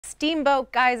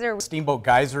Steamboat Geyser. Steamboat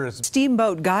Geyser is...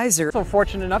 Steamboat Geyser. So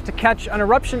fortunate enough to catch an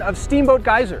eruption of Steamboat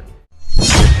Geyser.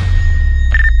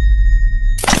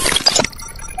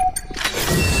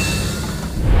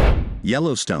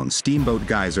 Yellowstone Steamboat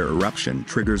Geyser eruption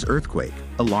triggers earthquake,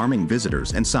 alarming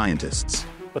visitors and scientists.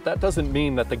 But that doesn't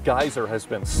mean that the geyser has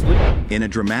been sleeping. In a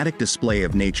dramatic display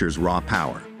of nature's raw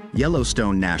power,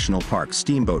 Yellowstone National Park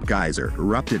Steamboat Geyser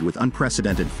erupted with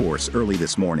unprecedented force early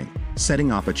this morning,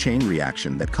 setting off a chain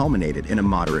reaction that culminated in a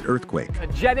moderate earthquake. A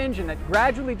jet engine that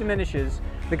gradually diminishes,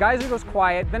 the geyser goes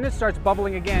quiet, then it starts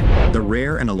bubbling again. The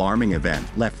rare and alarming event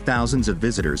left thousands of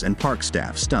visitors and park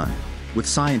staff stunned, with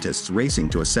scientists racing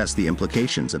to assess the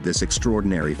implications of this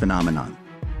extraordinary phenomenon.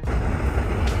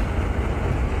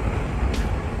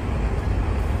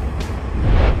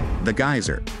 The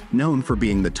geyser, known for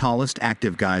being the tallest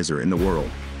active geyser in the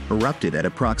world, erupted at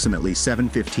approximately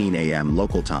 7:15 a.m.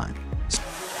 local time.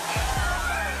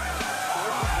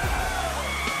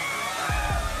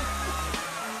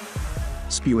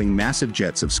 Spewing massive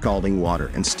jets of scalding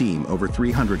water and steam over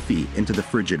 300 feet into the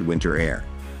frigid winter air.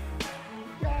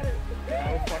 No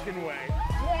fucking way.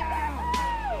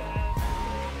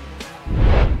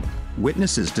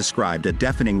 Witnesses described a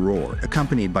deafening roar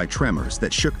accompanied by tremors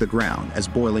that shook the ground as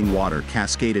boiling water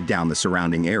cascaded down the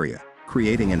surrounding area,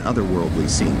 creating an otherworldly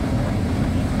scene.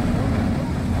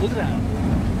 Look at that.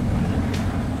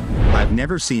 "I've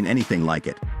never seen anything like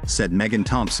it," said Megan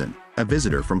Thompson, a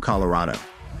visitor from Colorado.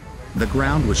 The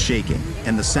ground was shaking,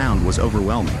 and the sound was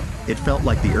overwhelming. It felt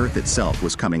like the earth itself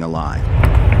was coming alive.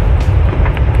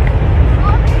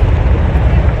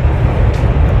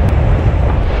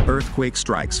 Earthquake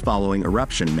strikes following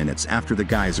eruption minutes after the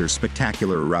geyser's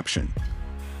spectacular eruption.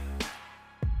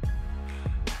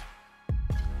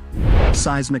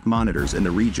 Seismic monitors in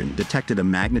the region detected a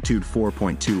magnitude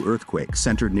 4.2 earthquake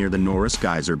centered near the Norris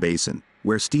Geyser Basin,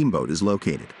 where Steamboat is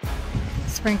located.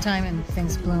 Springtime and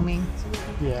things blooming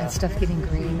and stuff getting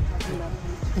green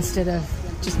instead of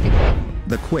just big.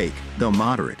 The quake, though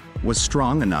moderate, was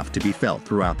strong enough to be felt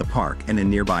throughout the park and in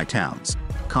nearby towns,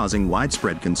 causing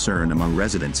widespread concern among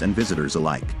residents and visitors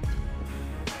alike.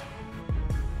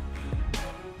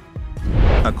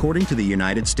 According to the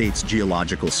United States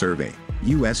Geological Survey,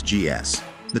 USGS,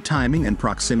 the timing and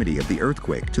proximity of the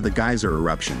earthquake to the geyser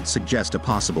eruption suggest a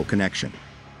possible connection.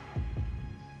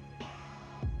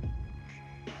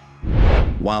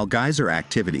 While geyser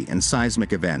activity and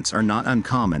seismic events are not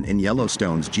uncommon in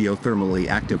Yellowstone's geothermally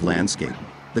active landscape,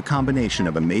 the combination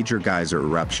of a major geyser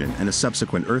eruption and a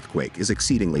subsequent earthquake is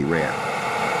exceedingly rare.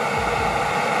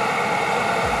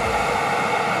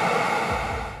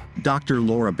 Dr.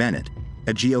 Laura Bennett,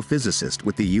 a geophysicist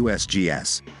with the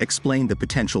USGS, explained the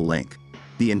potential link.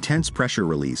 The intense pressure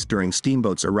release during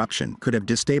Steamboat's eruption could have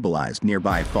destabilized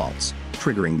nearby faults,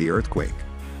 triggering the earthquake.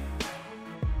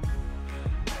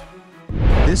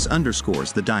 This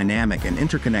underscores the dynamic and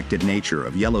interconnected nature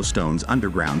of Yellowstone's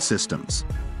underground systems.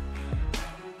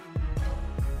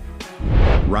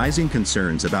 Rising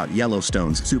concerns about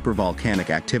Yellowstone's supervolcanic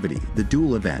activity, the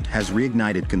dual event has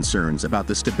reignited concerns about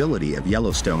the stability of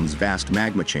Yellowstone's vast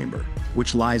magma chamber,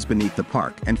 which lies beneath the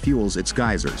park and fuels its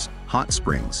geysers, hot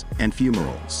springs, and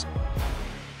fumaroles.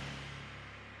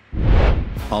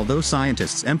 Although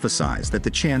scientists emphasize that the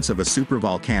chance of a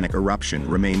supervolcanic eruption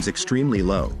remains extremely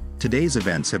low, today's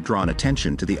events have drawn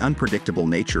attention to the unpredictable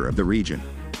nature of the region.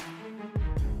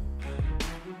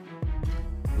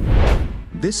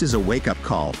 "This is a wake-up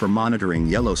call for monitoring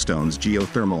Yellowstone's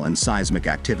geothermal and seismic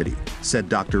activity," said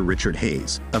Dr. Richard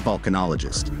Hayes, a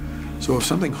volcanologist. So if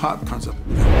something hot comes up,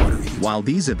 water heats. While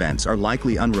these events are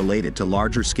likely unrelated to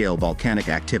larger-scale volcanic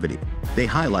activity, they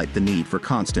highlight the need for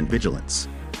constant vigilance.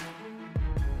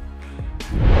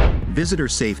 Visitor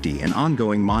safety and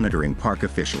ongoing monitoring. Park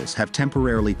officials have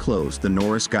temporarily closed the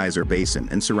Norris Geyser Basin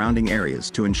and surrounding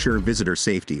areas to ensure visitor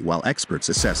safety while experts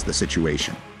assess the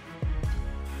situation.